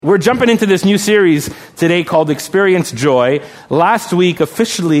We're jumping into this new series today called Experience Joy. Last week,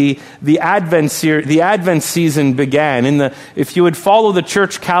 officially, the Advent season began. If you would follow the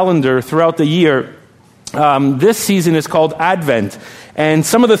church calendar throughout the year, this season is called Advent. And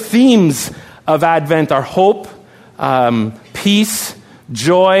some of the themes of Advent are hope, peace,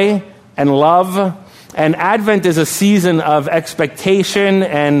 joy, and love. And Advent is a season of expectation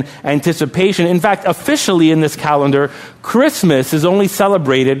and anticipation. In fact, officially in this calendar, Christmas is only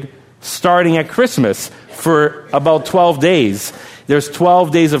celebrated starting at Christmas for about 12 days. There's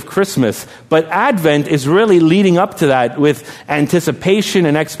 12 days of Christmas. But Advent is really leading up to that with anticipation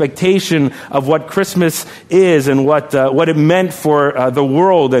and expectation of what Christmas is and what it meant for the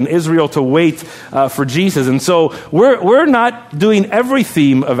world and Israel to wait for Jesus. And so we're not doing every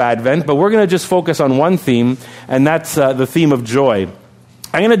theme of Advent, but we're going to just focus on one theme, and that's the theme of joy.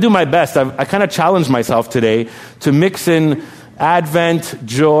 I'm going to do my best. I kind of challenged myself today to mix in Advent,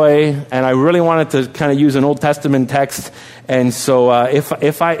 joy, and I really wanted to kind of use an Old Testament text. And so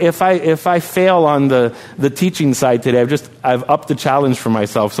if I fail on the teaching side today, I've upped the challenge for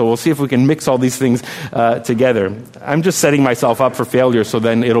myself. So we'll see if we can mix all these things together. I'm just setting myself up for failure, so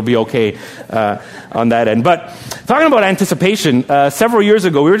then it'll be okay on that end. But talking about anticipation, several years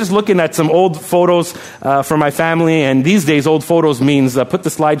ago, we were just looking at some old photos from my family, and these days old photos means put the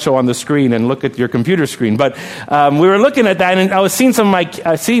slideshow on the screen and look at your computer screen. But we were looking at that, and I was seeing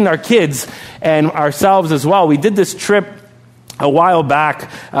seeing our kids and ourselves as well. We did this trip a while back.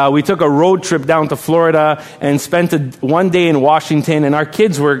 We took a road trip down to Florida and spent one day in Washington, and our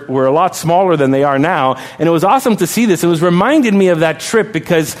kids were a lot smaller than they are now, and it was awesome to see this. It was reminded me of that trip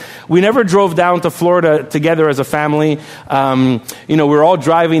because we never drove down to Florida together as a family. We were all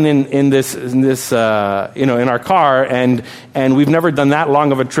driving in our car, and we've never done that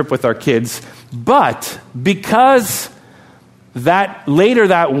long of a trip with our kids. But because later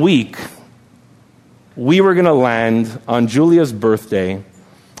that week, we were going to land on Julia's birthday,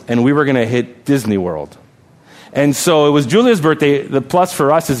 and we were going to hit Disney World. And so it was Julia's birthday. The plus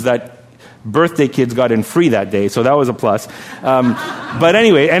for us is that birthday kids got in free that day, so that was a plus. But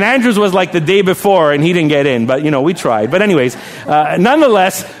anyway, and Andrew's was like the day before, and he didn't get in, but, we tried. But anyways,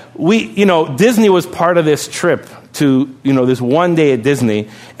 nonetheless, Disney was part of this trip to, this one day at Disney.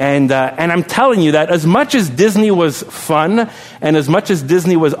 And I'm telling you that as much as Disney was fun and as much as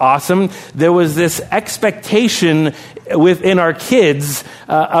Disney was awesome, there was this expectation within our kids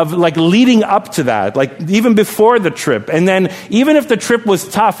of like leading up to that, like even before the trip. And then even if the trip was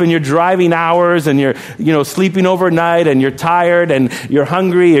tough and you're driving hours and you're, sleeping overnight and you're tired and you're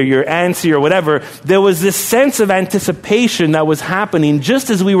hungry or you're antsy or whatever, there was this sense of anticipation that was happening just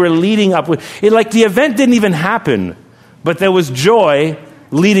as we were leading up with it. Like the event didn't even happen, but there was joy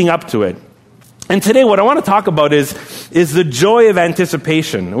leading up to it. And today what I want to talk about is the joy of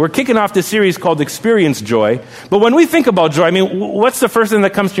anticipation. We're kicking off this series called Experience Joy. But when we think about joy, what's the first thing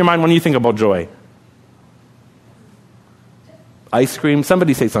that comes to your mind when you think about joy? Ice cream?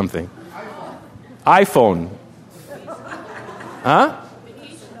 Somebody say something. iPhone. Huh?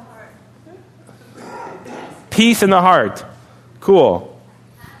 Peace in the heart. Cool.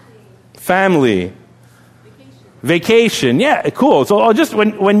 Family. Vacation, yeah, cool. So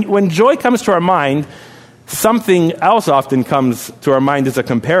when joy comes to our mind, something else often comes to our mind as a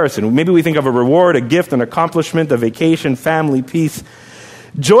comparison. Maybe we think of a reward, a gift, an accomplishment, a vacation, family, peace.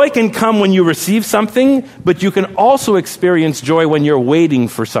 Joy can come when you receive something, but you can also experience joy when you're waiting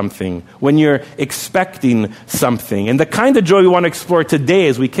for something, when you're expecting something. And the kind of joy we want to explore today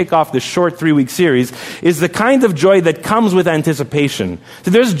as we kick off this short 3-week series is the kind of joy that comes with anticipation.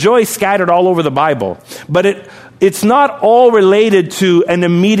 So there's joy scattered all over the Bible, but it's not all related to an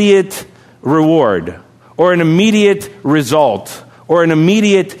immediate reward or an immediate result or an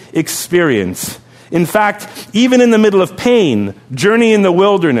immediate experience. In fact, even in the middle of pain, journey in the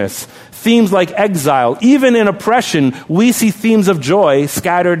wilderness, themes like exile, even in oppression, we see themes of joy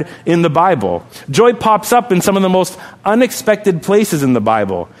scattered in the Bible. Joy pops up in some of the most unexpected places in the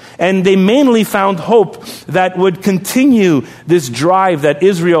Bible. And they mainly found hope that would continue this drive that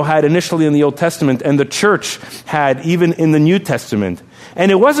Israel had initially in the Old Testament and the church had even in the New Testament.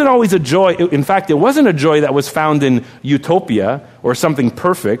 And it wasn't always a joy. In fact, it wasn't a joy that was found in utopia or something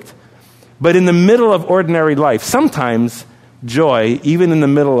perfect. But in the middle of ordinary life, sometimes joy, even in the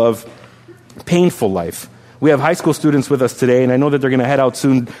middle of painful life. We have high school students with us today, and I know that they're going to head out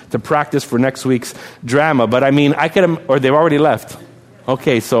soon to practice for next week's drama. But or they've already left.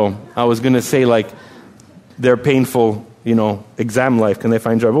 Okay, so I was going to say like their painful, exam life. Can they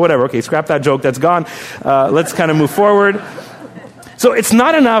find joy? But whatever. Okay, scrap that joke. That's gone. Let's kind of move forward. So it's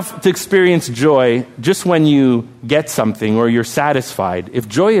not enough to experience joy just when you get something or you're satisfied. If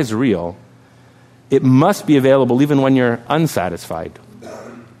joy is real, it must be available even when you're unsatisfied.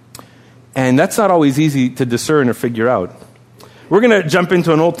 And that's not always easy to discern or figure out. We're going to jump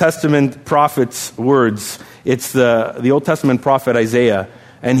into an Old Testament prophet's words. It's the Old Testament prophet Isaiah.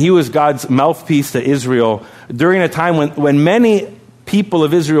 And he was God's mouthpiece to Israel during a time when many people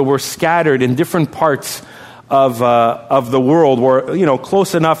of Israel were scattered in different parts of the world, were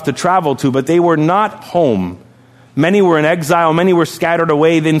close enough to travel to, but they were not home. Many were in exile. Many were scattered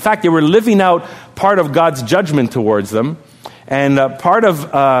away. In fact, they were living out part of God's judgment towards them, and part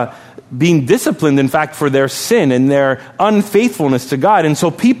of being disciplined, in fact, for their sin and their unfaithfulness to God. And so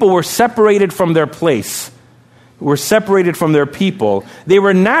people were separated from their place, were separated from their people. They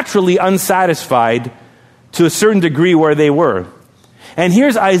were naturally unsatisfied to a certain degree where they were. And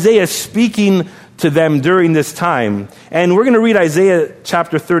here's Isaiah speaking to them during this time. And we're going to read Isaiah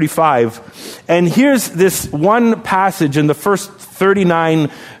chapter 35. And here's this one passage in the first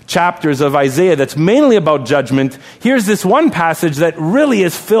 39 chapters of Isaiah that's mainly about judgment. Here's this one passage that really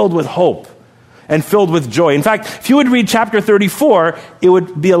is filled with hope and filled with joy. In fact, if you would read chapter 34, it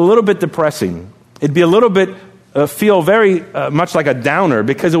would be a little bit depressing. It'd be a little bit feel very much like a downer,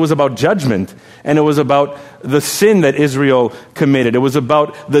 because it was about judgment, and it was about the sin that Israel committed. It was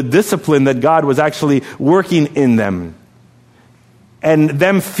about the discipline that God was actually working in them, and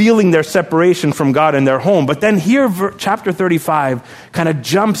them feeling their separation from God and their home. But then here, chapter 35 kind of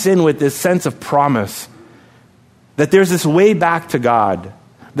jumps in with this sense of promise, that there's this way back to God,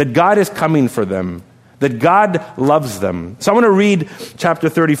 that God is coming for them, that God loves them. So I want to read chapter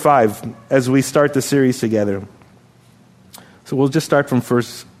 35 as we start the series together. So we'll just start from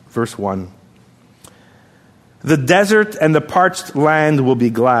verse 1. The desert and the parched land will be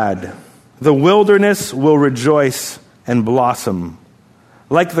glad. The wilderness will rejoice and blossom.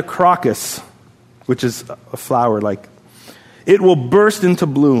 Like the crocus, which is a flower, it will burst into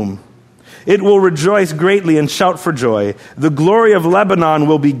bloom. It will rejoice greatly and shout for joy. The glory of Lebanon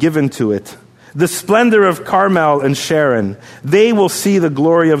will be given to it. The splendor of Carmel and Sharon. They will see the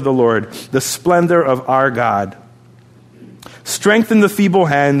glory of the Lord, the splendor of our God. Strengthen the feeble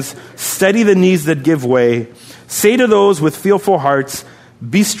hands, steady the knees that give way. Say to those with fearful hearts,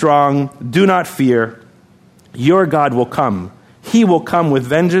 be strong, do not fear. Your God will come. He will come with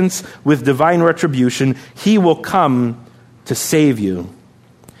vengeance, with divine retribution. He will come to save you.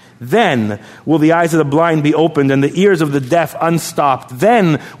 Then will the eyes of the blind be opened and the ears of the deaf unstopped.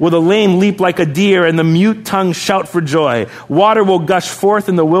 Then will the lame leap like a deer and the mute tongue shout for joy. Water will gush forth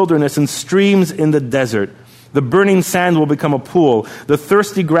in the wilderness and streams in the desert. The burning sand will become a pool, the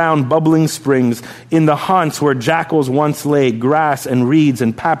thirsty ground bubbling springs. In the haunts where jackals once lay, grass and reeds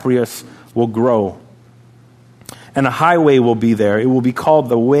and papyrus will grow. And a highway will be there. It will be called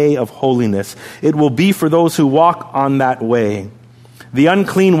the way of holiness. It will be for those who walk on that way. The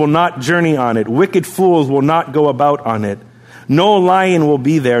unclean will not journey on it. Wicked fools will not go about on it. No lion will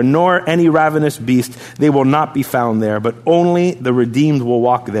be there, nor any ravenous beast. They will not be found there, but only the redeemed will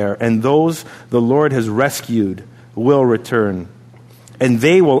walk there, and those the Lord has rescued will return. And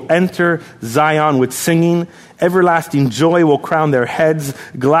they will enter Zion with singing. Everlasting joy will crown their heads.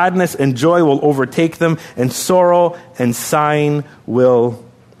 Gladness and joy will overtake them, and sorrow and sighing will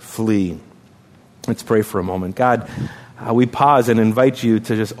flee. Let's pray for a moment. God, we pause and invite you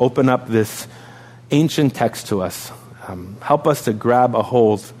to just open up this ancient text to us. Help us to grab a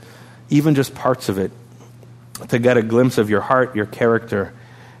hold, even just parts of it, to get a glimpse of your heart, your character,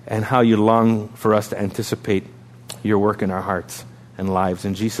 and how you long for us to anticipate your work in our hearts and lives.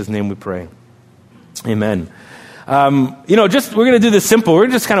 In Jesus' name we pray. Amen. We're going to do this simple. We're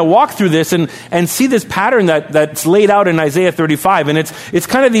going to just kind of walk through this and see this pattern that's laid out in Isaiah 35. And it's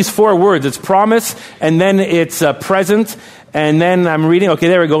kind of these four words. It's promise, and then it's present, and then I'm reading, okay,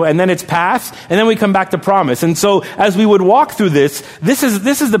 there we go, and then it's past, and then we come back to promise. And so as we would walk through this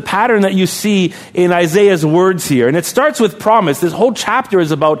is the pattern that you see in Isaiah's words here. And it starts with promise. This whole chapter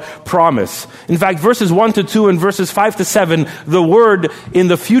is about promise. In fact, verses 1 to 2 and verses 5 to 7, the word in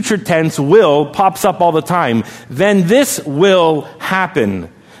the future tense, will, pops up all the time. Then this will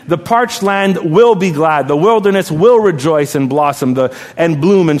happen. The parched land will be glad. The wilderness will rejoice and blossom and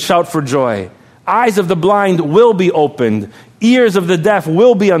bloom and shout for joy. Eyes of the blind will be opened. Ears of the deaf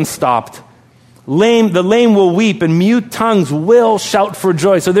will be unstopped. The lame will weep, and mute tongues will shout for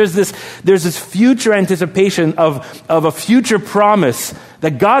joy. So there's this future anticipation of a future promise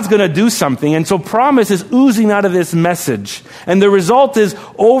that God's going to do something. And so promise is oozing out of this message. And the result is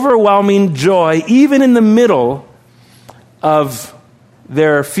overwhelming joy, even in the middle of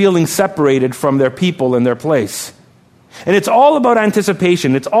their feeling separated from their people and their place. And it's all about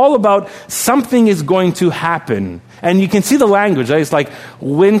anticipation. It's all about something is going to happen. And you can see the language. Right? It's like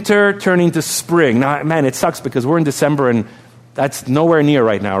winter turning to spring. Now, man, it sucks because we're in December and that's nowhere near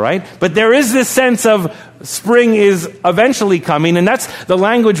right now, right? But there is this sense of spring is eventually coming, and that's the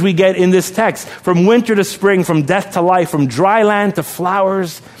language we get in this text. From winter to spring, from death to life, from dry land to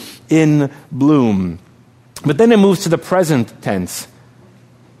flowers in bloom. But then it moves to the present tense.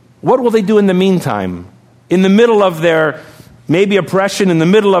 What will they do in the meantime? In the middle of their maybe oppression, in the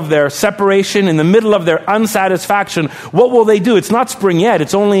middle of their separation, in the middle of their unsatisfaction, what will they do? It's not spring yet,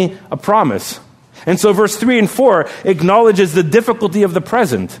 it's only a promise. And so verse 3 and 4 acknowledges the difficulty of the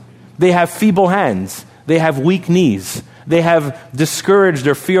present. They have feeble hands. They have weak knees. They have discouraged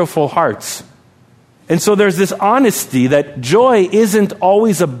or fearful hearts. And so there's this honesty that joy isn't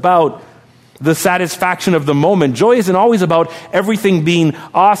always about the satisfaction of the moment. Joy isn't always about everything being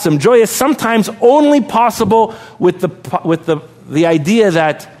awesome. Joy is sometimes only possible with the idea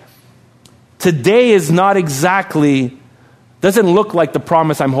that today is not exactly, doesn't look like the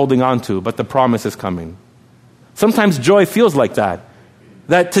promise I'm holding on to, but the promise is coming. Sometimes joy feels like that.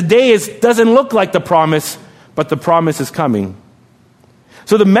 That today doesn't look like the promise, but the promise is coming.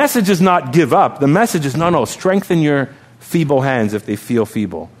 So the message is not give up. The message is no, strengthen your feeble hands if they feel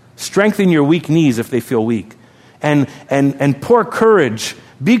feeble. Strengthen your weak knees if they feel weak. And pour courage.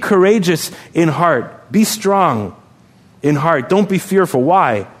 Be courageous in heart. Be strong in heart. Don't be fearful.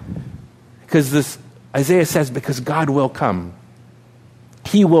 Why? Because Isaiah says, because God will come.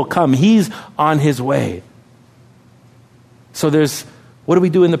 He will come. He's on his way. So what do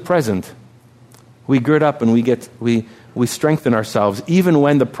we do in the present? We gird up and we strengthen ourselves even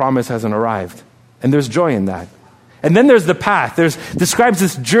when the promise hasn't arrived. And there's joy in that. And then there's the path. Describes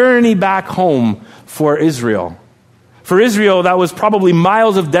this journey back home for Israel. For Israel, that was probably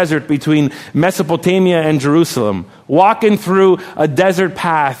miles of desert between Mesopotamia and Jerusalem. Walking through a desert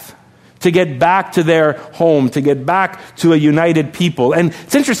path to get back to their home, to get back to a united people. And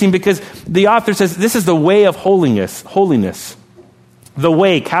it's interesting because the author says this is the way of holiness. The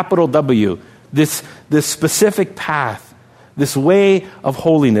way, capital W, this specific path, this way of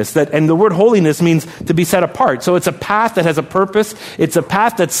holiness. And the word holiness means to be set apart. So it's a path that has a purpose. It's a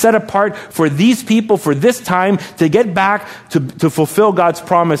path that's set apart for these people, for this time, to get back to fulfill God's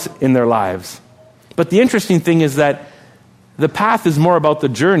promise in their lives. But the interesting thing is that the path is more about the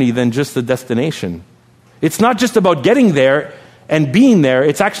journey than just the destination. It's not just about getting there and being there.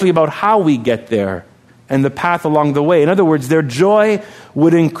 It's actually about how we get there and the path along the way. In other words, their joy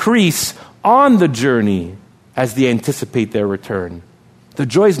would increase on the journey as they anticipate their return. The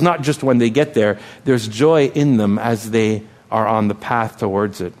joy is not just when they get there. There's joy in them as they are on the path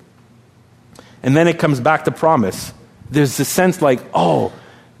towards it. And then it comes back to promise. There's this sense like,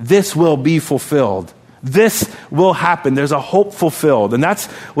 this will be fulfilled. This will happen. There's a hope fulfilled. And that's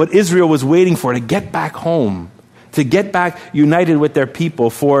what Israel was waiting for, to get back home, to get back united with their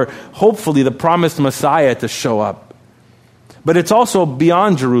people, for hopefully the promised Messiah to show up. But it's also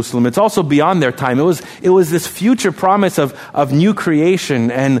beyond Jerusalem. It's also beyond their time. It was this future promise of new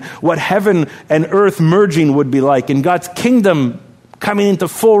creation and what heaven and earth merging would be like, and God's kingdom coming into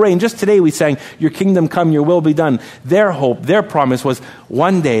full reign. Just today we sang, your kingdom come, your will be done. Their hope, their promise was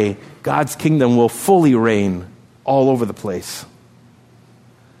one day God's kingdom will fully reign all over the place.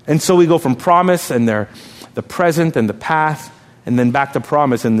 And so we go from promise and the present and the past, and then back to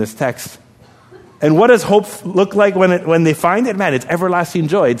promise in this text. And what does hope look like when they find it? Man, it's everlasting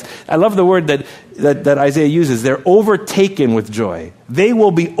joy. I love the word that Isaiah uses. They're overtaken with joy. They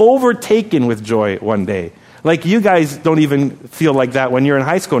will be overtaken with joy one day. Like you guys don't even feel like that when you're in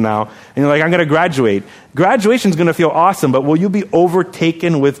high school now. And you're like, I'm going to graduate. Graduation's going to feel awesome, but will you be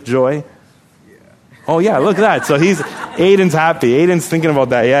overtaken with joy? Yeah. Oh yeah, look at that. So Aiden's happy. Aiden's thinking about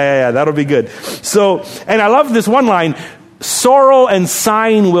that. Yeah, that'll be good. So, and I love this one line, sorrow and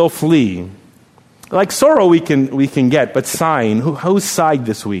sighing will flee. Like sorrow we can get, but sighing, who sighed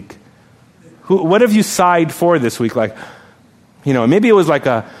this week? What have you sighed for this week? Like, maybe it was like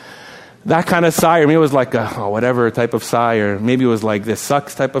that kind of sigh, or maybe it was like whatever type of sigh, or maybe it was like this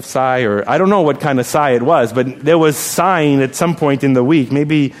sucks type of sigh, or I don't know what kind of sigh it was, but there was sighing at some point in the week.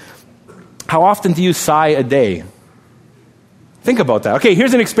 Maybe, how often do you sigh a day? Think about that. Okay,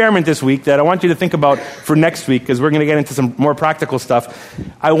 here's an experiment this week that I want you to think about for next week, because we're going to get into some more practical stuff.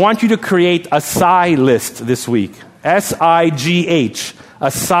 I want you to create a sigh list this week. SIGH, a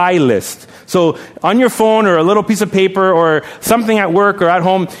sigh list. So on your phone or a little piece of paper or something at work or at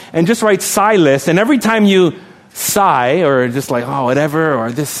home, and just write sigh list. And every time you sigh, or just like, whatever,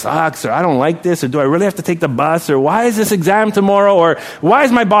 or this sucks, or I don't like this, or do I really have to take the bus, or why is this exam tomorrow, or why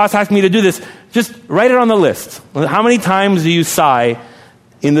is my boss asking me to do this? Just write it on the list. How many times do you sigh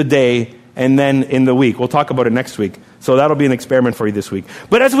in the day and then in the week? We'll talk about it next week. So that'll be an experiment for you this week.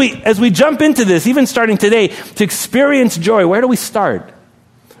 But as we jump into this, even starting today, to experience joy, where do we start?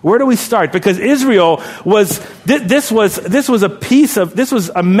 Where do we start? Because Israel this was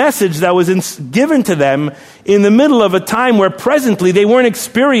a message that was given to them in the middle of a time where presently they weren't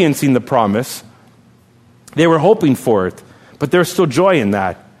experiencing the promise. They were hoping for it, but there's still joy in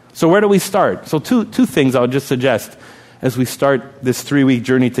that. So where do we start? So two things I'll just suggest as we start this 3-week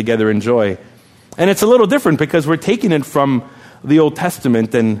journey together in joy. And it's a little different because we're taking it from the Old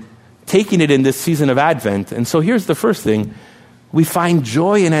Testament and taking it in this season of Advent. And so here's the first thing. We find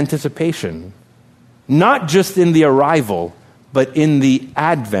joy in anticipation, not just in the arrival, but in the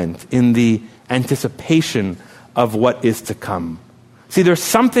advent, in the anticipation of what is to come. See, there's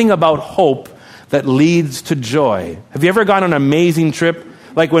something about hope that leads to joy. Have you ever gone on an amazing trip?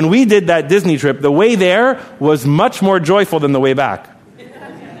 Like when we did that Disney trip, the way there was much more joyful than the way back.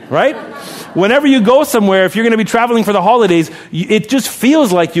 Right? Whenever you go somewhere, if you're going to be traveling for the holidays, it just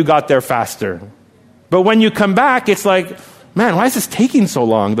feels like you got there faster. But when you come back, it's like, man, why is this taking so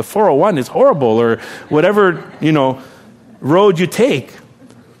long? The 401 is horrible, or whatever, road you take.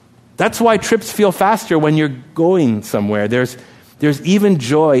 That's why trips feel faster when you're going somewhere. There's even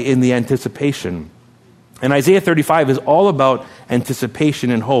joy in the anticipation. And Isaiah 35 is all about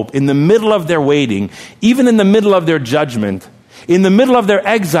anticipation and hope. In the middle of their waiting, even in the middle of their judgment, in the middle of their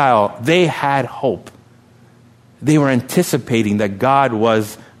exile, they had hope. They were anticipating that God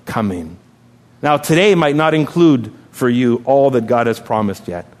was coming. Now, today might not include for you all that God has promised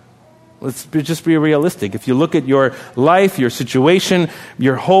yet. Let's just be realistic. If you look at your life, your situation,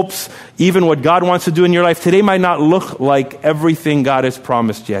 your hopes, even what God wants to do in your life, today might not look like everything God has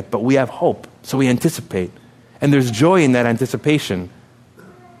promised yet, but we have hope, so we anticipate. And there's joy in that anticipation.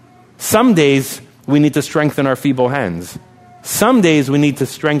 Some days we need to strengthen our feeble hands. Some days we need to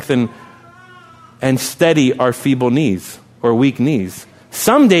strengthen and steady our feeble knees or weak knees.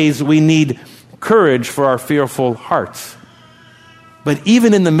 Some days we need courage for our fearful hearts. But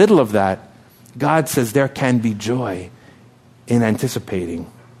even in the middle of that, God says there can be joy in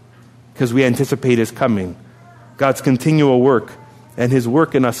anticipating, because we anticipate His coming, God's continual work, and His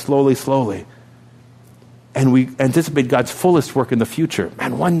work in us slowly. And we anticipate God's fullest work in the future.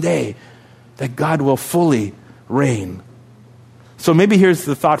 And one day, that God will fully reign. So maybe here's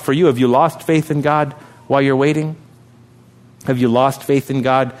the thought for you. Have you lost faith in God while you're waiting? Have you lost faith in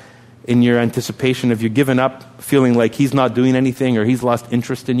God in your anticipation? Have you given up feeling like He's not doing anything, or He's lost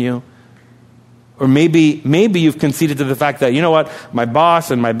interest in you? Or maybe you've conceded to the fact that, you know what, my boss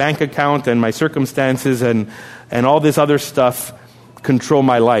and my bank account and my circumstances and all this other stuff control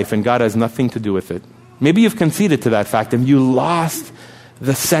my life, and God has nothing to do with it. Maybe you've conceded to that fact and you lost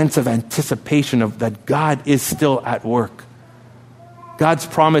the sense of anticipation of that God is still at work. God's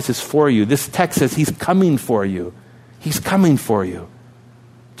promise is for you. This text says He's coming for you. He's coming for you.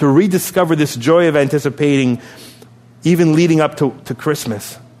 To rediscover this joy of anticipating, even leading up to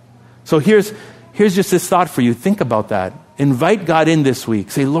Christmas. So here's just this thought for you. Think about that. Invite God in this week.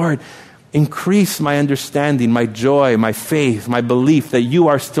 Say, Lord, increase my understanding, my joy, my faith, my belief that You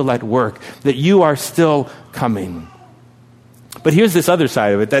are still at work, that You are still coming. But here's this other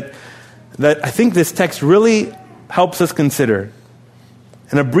side of it that I think this text really helps us consider.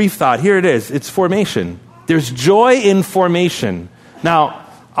 And a brief thought, here it is. It's formation. There's joy in formation. Now,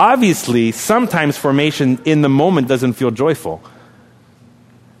 obviously, sometimes formation in the moment doesn't feel joyful.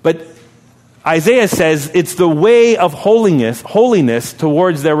 But Isaiah says it's the way of holiness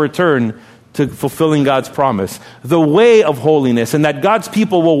towards their return to fulfilling God's promise. The way of holiness, and that God's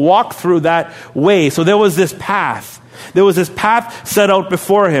people will walk through that way. So there was this path. There was this path set out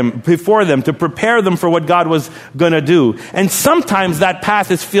before them to prepare them for what God was going to do. And sometimes that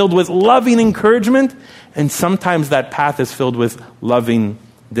path is filled with loving encouragement, and sometimes that path is filled with loving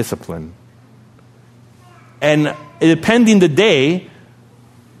discipline. And depending the day,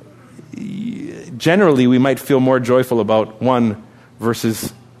 generally we might feel more joyful about one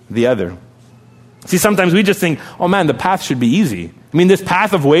versus the other. See, sometimes we just think, oh man, the path should be easy. I mean, this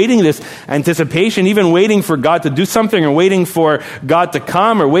path of waiting, this anticipation, even waiting for God to do something, or waiting for God to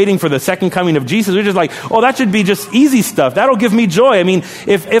come, or waiting for the second coming of Jesus, we're just like, oh, that should be just easy stuff. That'll give me joy. I mean,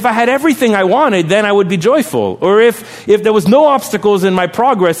 if I had everything I wanted, then I would be joyful. Or if there was no obstacles in my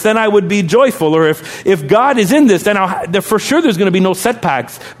progress, then I would be joyful. Or if God is in this, then for sure there's going to be no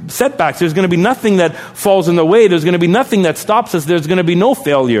setbacks. There's going to be nothing that falls in the way. There's going to be nothing that stops us. There's going to be no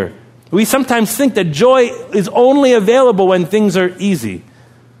failure. We sometimes think that joy is only available when things are easy.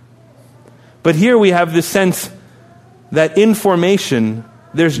 But here we have this sense that in formation,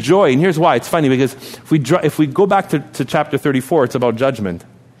 there's joy. And here's why. It's funny because if we go back to chapter 34, it's about judgment.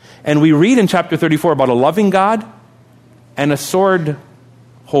 And we read in chapter 34 about a loving God and a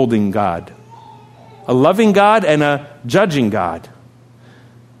sword-holding God. A loving God and a judging God.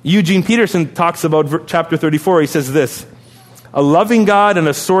 Eugene Peterson talks about chapter 34. He says this: a loving God and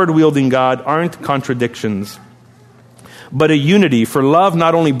a sword-wielding God aren't contradictions, but a unity, for love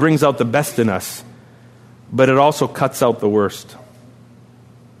not only brings out the best in us, but it also cuts out the worst.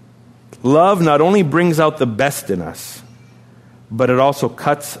 Love not only brings out the best in us, but it also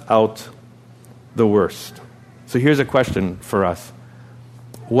cuts out the worst. So here's a question for us.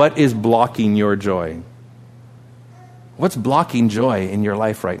 What is blocking your joy? What's blocking joy in your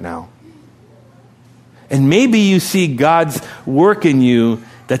life right now? And maybe you see God's work in you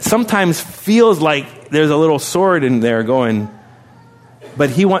that sometimes feels like there's a little sword in there going, but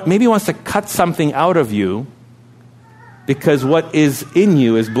maybe he wants to cut something out of you because what is in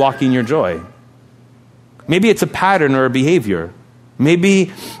you is blocking your joy. Maybe it's a pattern or a behavior.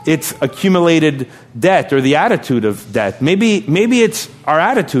 Maybe it's accumulated debt or the attitude of debt. Maybe it's our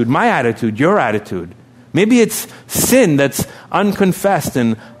attitude, my attitude, your attitude. Maybe it's sin that's unconfessed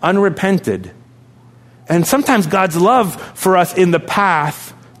and unrepented. And sometimes God's love for us in the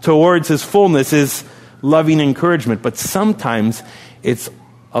path towards his fullness is loving encouragement. But sometimes it's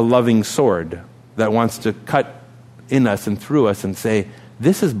a loving sword that wants to cut in us and through us and say,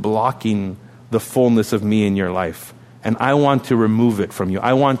 this is blocking the fullness of me in your life. And I want to remove it from you.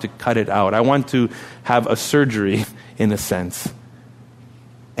 I want to cut it out. I want to have a surgery, in a sense,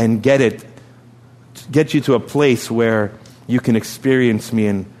 and get you to a place where you can experience me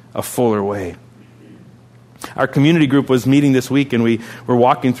in a fuller way. Our community group was meeting this week, and we were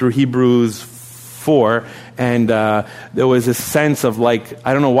walking through Hebrews 4, and there was a sense of I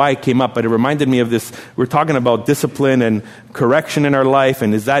don't know why it came up, but it reminded me of this. We're talking about discipline and correction in our life,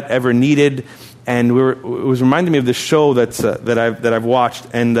 and is that ever needed? And it was reminding me of this show that I've watched,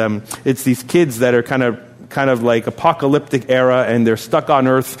 and it's these kids that are kind of like apocalyptic era, and they're stuck on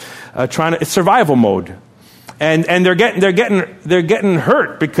Earth, it's survival mode. And they're getting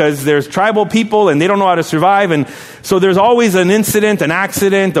hurt because there's tribal people and they don't know how to survive, and so there's always an incident, an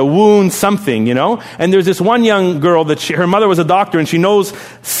accident, a wound, something, And there's this one young girl that her mother was a doctor, and she knows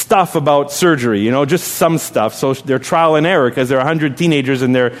stuff about surgery, just some stuff. So they're trial and error because they're 100 teenagers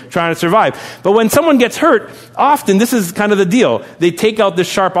and they're trying to survive. But when someone gets hurt, often this is kind of the deal. They take out this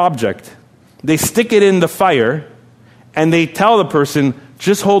sharp object, they stick it in the fire, and they tell the person,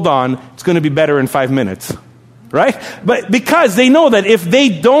 "Just hold on, it's going to be better in 5 minutes." Right? But because they know that if they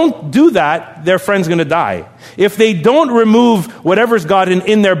don't do that, their friend's going to die. If they don't remove whatever's got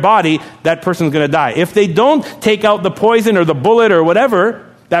in their body, that person's going to die. If they don't take out the poison or the bullet or whatever,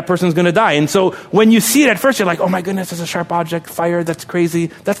 that person's going to die. And so when you see it at first, you're like, oh my goodness, it's a sharp object, fire, that's crazy.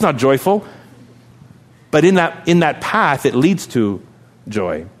 That's not joyful. But in that path, it leads to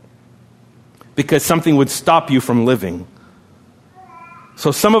joy. Because something would stop you from living.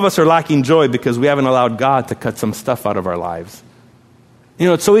 So some of us are lacking joy because we haven't allowed God to cut some stuff out of our lives.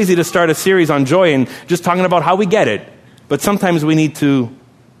 It's so easy to start a series on joy and just talking about how we get it. But sometimes we need to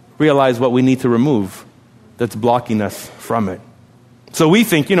realize what we need to remove that's blocking us from it. So we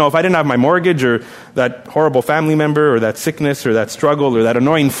think, if I didn't have my mortgage or that horrible family member or that sickness or that struggle or that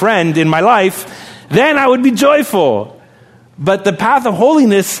annoying friend in my life, then I would be joyful. But the path of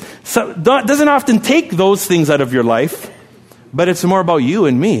holiness doesn't often take those things out of your life. But it's more about you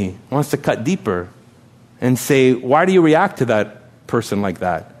and me. It wants to cut deeper and say, why do you react to that person like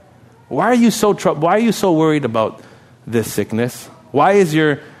that? Why are you so worried about this sickness? Why is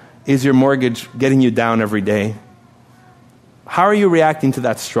your mortgage getting you down every day? How are you reacting to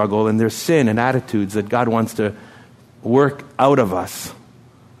that struggle? And there's sin and attitudes that God wants to work out of us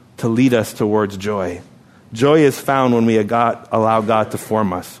to lead us towards joy. Joy is found when we allow God to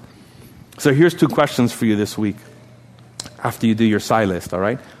form us. So here's 2 questions for you this week. After you do your SI list, all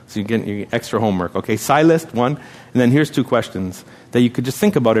right? So you get extra homework, okay? SI list, 1, and then here's 2 questions that you could just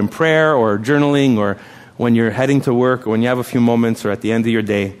think about in prayer or journaling or when you're heading to work or when you have a few moments or at the end of your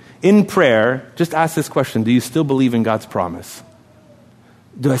day. In prayer, just ask this question: do you still believe in God's promise?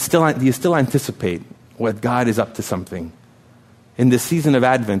 Do you still anticipate what God is up to something? In this season of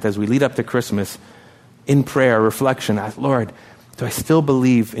Advent, as we lead up to Christmas, in prayer, reflection, ask, Lord, do I still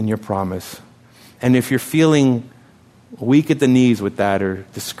believe in your promise? And if you're feeling weak at the knees with that or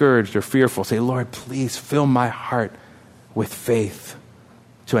discouraged or fearful, say, Lord, please fill my heart with faith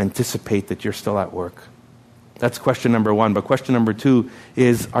to anticipate that you're still at work. That's question number 1. But question number 2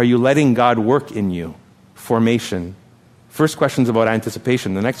 is, are you letting God work in you? Formation. First question's about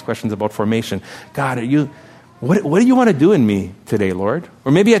anticipation. The next question's about formation. God, what do you want to do in me today, Lord?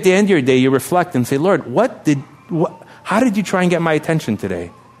 Or maybe at the end of your day, you reflect and say, Lord, how did you try and get my attention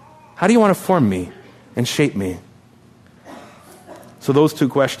today? How do you want to form me and shape me? So those two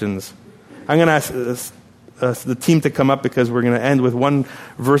questions. I'm going to ask the team to come up because we're going to end with one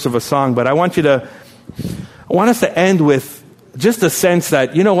verse of a song. But I want us to end with just a sense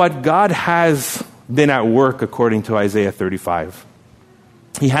that, you know what, God has been at work according to Isaiah 35.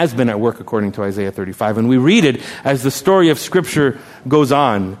 He has been at work according to Isaiah 35. And we read it as the story of Scripture goes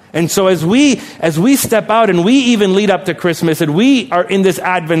on. And so as we step out and we even lead up to Christmas and we are in this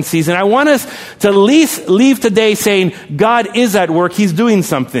Advent season, I want us to at least leave today saying, God is at work. He's doing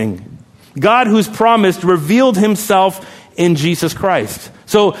something. God who's promised revealed himself in Jesus Christ.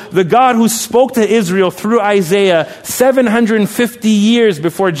 So the God who spoke to Israel through Isaiah 750 years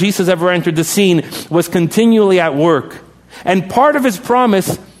before Jesus ever entered the scene was continually at work. And part of his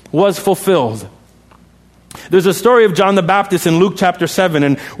promise was fulfilled. There's a story of John the Baptist in Luke chapter 7,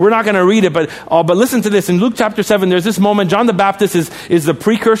 and we're not going to read it, but listen to this. In Luke chapter 7, there's this moment. John the Baptist is the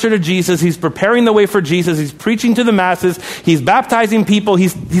precursor to Jesus. He's preparing the way for Jesus. He's preaching to the masses. He's baptizing people.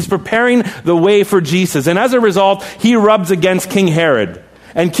 He's preparing the way for Jesus. And as a result, he rubs against King Herod.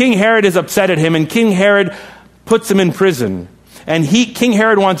 And King Herod is upset at him, and King Herod puts him in prison. And King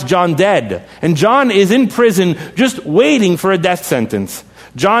Herod wants John dead. And John is in prison just waiting for a death sentence.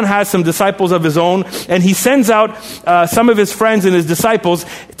 John has some disciples of his own, and he sends out some of his friends and his disciples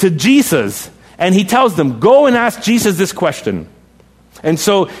to Jesus. And he tells them, go and ask Jesus this question. And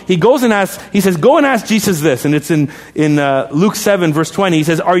so he says, go and ask Jesus this. And it's in Luke 7, verse 20. He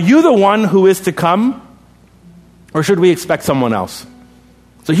says, are you the one who is to come? Or should we expect someone else?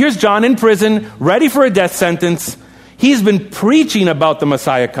 So here's John in prison, ready for a death sentence. He's been preaching about the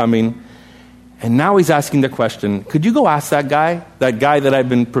Messiah coming, and now he's asking the question, could you go ask that guy that I've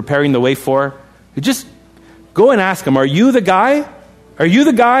been preparing the way for? You just go and ask him, are you the guy? Are you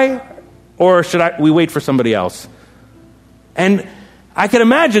the guy? Or should we wait for somebody else? And I can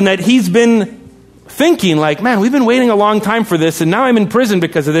imagine that he's been thinking like, man, we've been waiting a long time for this, and now I'm in prison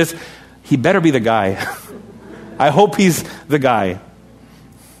because of this. He better be the guy. I hope he's the guy.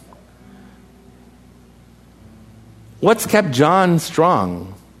 What's kept John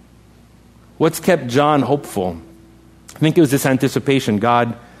strong? What's kept John hopeful? I think it was this anticipation.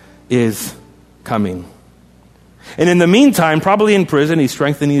 God is coming. And in the meantime, probably in prison, he's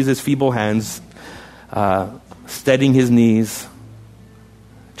strengthening his feeble hands, steadying his knees,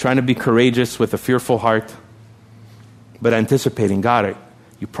 trying to be courageous with a fearful heart, but anticipating, God,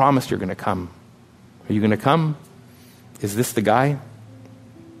 you promised you're going to come. Are you going to come? Is this the guy?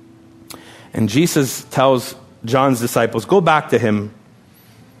 And Jesus tells John's disciples, go back to him,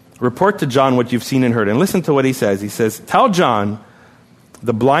 report to John what you've seen and heard. And listen to what he says. He says, tell John,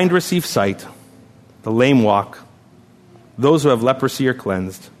 the blind receive sight, the lame walk, those who have leprosy are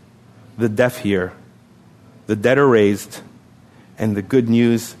cleansed, the deaf hear, the dead are raised, and the good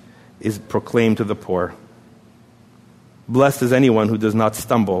news is proclaimed to the poor. Blessed is anyone who does not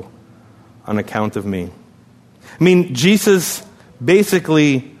stumble on account of me. I mean, Jesus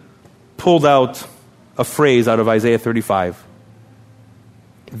basically pulled out a phrase out of Isaiah 35.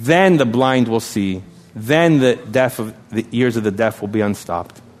 Then the blind will see. Then the ears of the deaf will be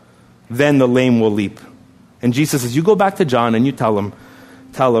unstopped. Then the lame will leap. And Jesus says, you go back to John and you tell him,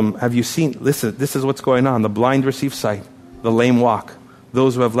 have you seen, listen, this is what's going on. The blind receive sight. The lame walk.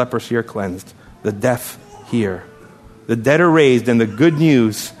 Those who have leprosy are cleansed. The deaf hear. The dead are raised, and the good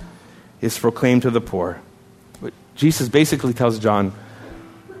news is proclaimed to the poor. But Jesus basically tells John,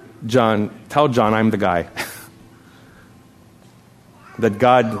 tell John I'm the guy. That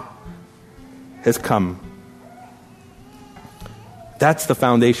God has come. That's the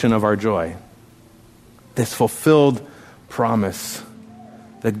foundation of our joy. This fulfilled promise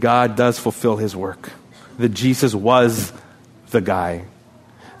that God does fulfill his work. That Jesus was the guy.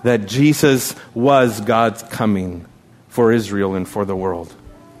 That Jesus was God's coming for Israel and for the world.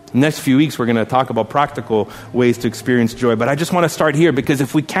 The next few weeks, we're going to talk about practical ways to experience joy. But I just want to start here, because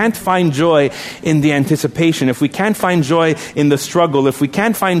if we can't find joy in the anticipation, if we can't find joy in the struggle, if we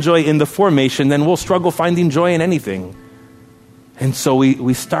can't find joy in the formation, then we'll struggle finding joy in anything. And so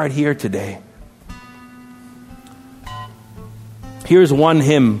we start here today. Here's one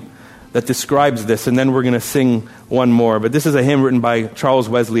hymn that describes this, and then we're going to sing one more. But this is a hymn written by Charles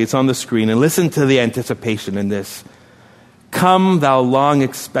Wesley. It's on the screen. And listen to the anticipation in this. Come, thou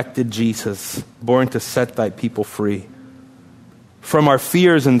long-expected Jesus, born to set thy people free. From our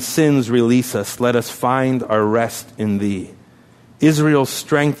fears and sins release us. Let us find our rest in thee. Israel's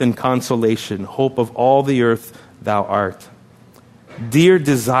strength and consolation, hope of all the earth thou art. Dear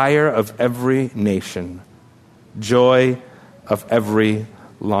desire of every nation, joy of every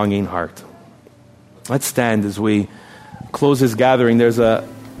longing heart. Let's stand as we close this gathering. There's an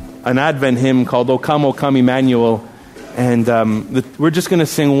Advent hymn called O Come, Emmanuel, and we're just going to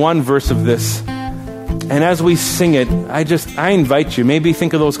sing one verse of this. And as we sing it, I invite you, maybe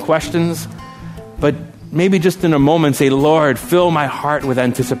think of those questions, but maybe just in a moment say, Lord, fill my heart with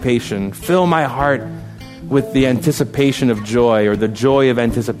anticipation. Fill my heart with the anticipation of joy, or the joy of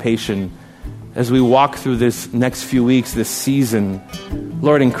anticipation. As we walk through this next few weeks, this season,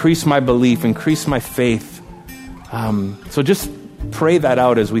 Lord, increase my belief, increase my faith. So just pray that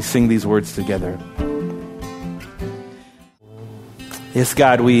out as we sing these words together. Yes,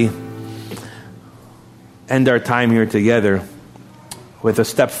 God, we end our time here together with a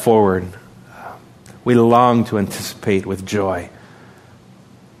step forward. We long to anticipate with joy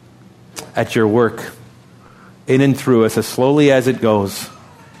at your work in and through us, as slowly as it goes,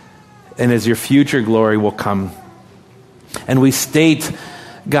 and as your future glory will come. And we state,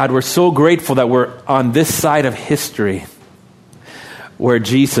 God, we're so grateful that we're on this side of history where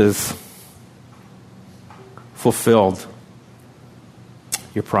Jesus fulfilled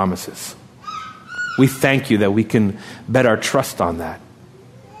your promises. We thank you that we can bet our trust on that.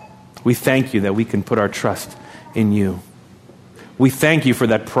 We thank you that we can put our trust in you. We thank you for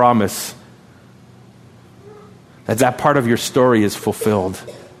that promise, that part of your story is fulfilled,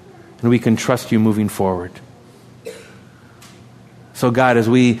 and we can trust you moving forward. So God, as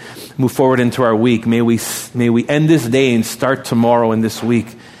we move forward into our week, may we end this day and start tomorrow and this week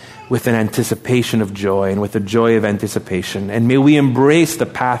with an anticipation of joy and with the joy of anticipation. And may we embrace the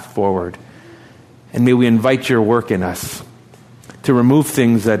path forward. And may we invite your work in us to remove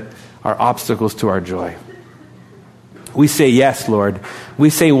things that are obstacles to our joy. We say yes, Lord. We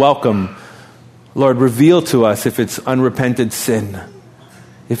say welcome. Lord, reveal to us if it's unrepented sin,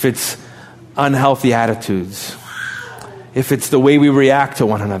 if it's unhealthy attitudes, if it's the way we react to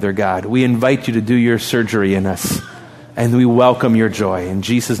one another, God. We invite you to do your surgery in us, and we welcome your joy. In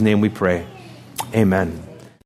Jesus' name we pray. Amen.